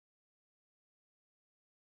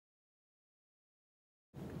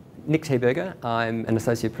Nick Thieberger. I'm an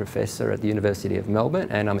Associate Professor at the University of Melbourne,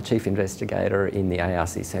 and I'm a Chief Investigator in the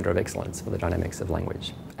AIATSIS Centre of Excellence for the Dynamics of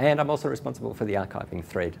Language. And I'm also responsible for the archiving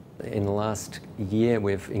thread. In the last year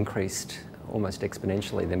we've increased almost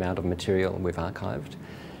exponentially the amount of material we've archived,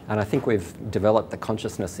 and I think we've developed the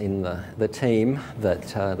consciousness in the team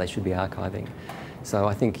that they should be archiving. So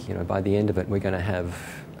I think, by the end of it we're going to have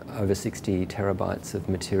over 60 terabytes of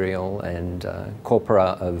material and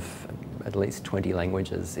corpora of at least 20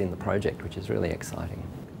 languages in the project, which is really exciting.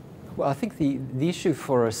 Well, I think the issue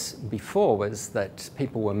for us before was that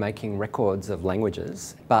people were making records of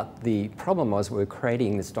languages, but the problem was we were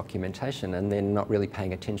creating this documentation and then not really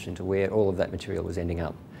paying attention to where all of that material was ending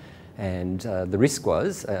up. And the risk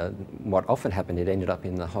was, what often happened, it ended up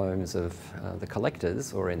in the homes of the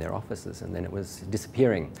collectors or in their offices, and then it was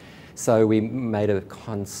disappearing. So we made a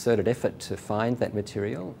concerted effort to find that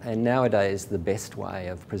material, and nowadays the best way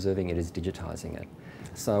of preserving it is digitising it.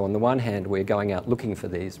 So on the one hand we're going out looking for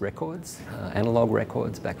these records, analogue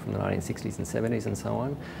records back from the 1960s and 70s and so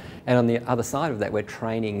on, and on the other side of that we're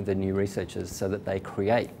training the new researchers so that they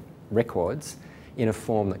create records in a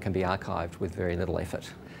form that can be archived with very little effort,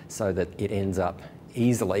 so that it ends up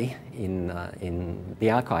easily in the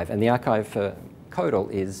archive. And the archive for CODAL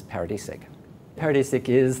is PARADISEC. PARADISEC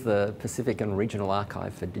is the Pacific and Regional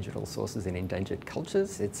Archive for Digital Sources in Endangered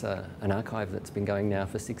Cultures. It's an archive that's been going now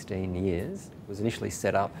for 16 years. It was initially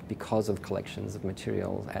set up because of collections of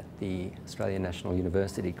material at the Australian National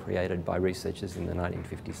University created by researchers in the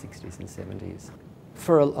 1950s, 60s and 70s.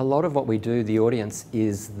 For a lot of what we do, the audience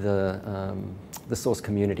is the source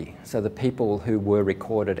community, so the people who were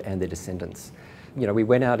recorded and their descendants. We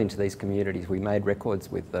went out into these communities, we made records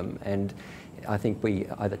with them, and I think we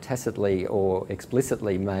either tacitly or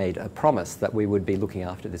explicitly made a promise that we would be looking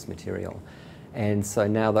after this material. And so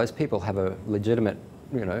now those people have a legitimate,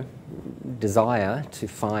 desire to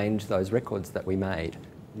find those records that we made.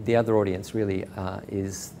 The other audience really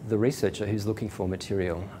is the researcher who's looking for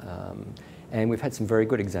material. And we've had some very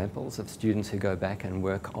good examples of students who go back and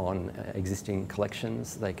work on existing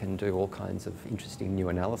collections. They can do all kinds of interesting new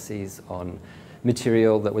analyses on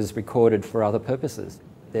material that was recorded for other purposes.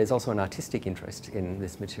 There's also an artistic interest in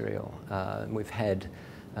this material. We've had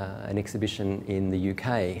an exhibition in the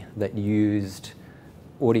UK that used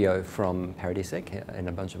audio from PARADISEC and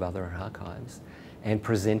a bunch of other archives and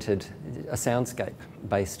presented a soundscape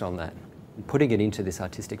based on that. Putting it into this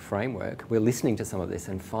artistic framework, we're listening to some of this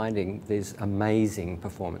and finding these amazing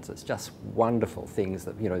performances, just wonderful things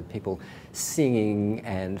that, people singing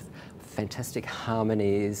and fantastic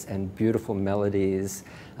harmonies and beautiful melodies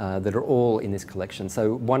that are all in this collection.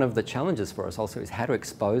 So one of the challenges for us also is how to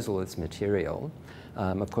expose all this material.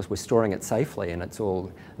 Of course, we're storing it safely and it's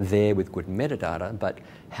all there with good metadata, but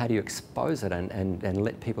how do you expose it and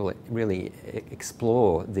let people really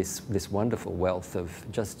explore this wonderful wealth of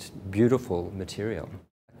just beautiful material?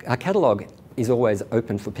 Our catalogue is always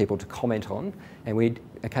open for people to comment on, and we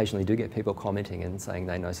occasionally do get people commenting and saying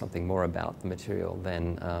they know something more about the material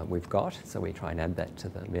than we've got, so we try and add that to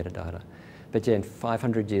the metadata. But yeah, in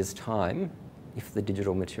 500 years' time, if the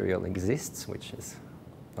digital material exists, which is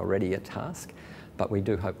already a task, but we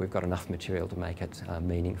do hope we've got enough material to make it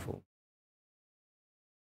meaningful.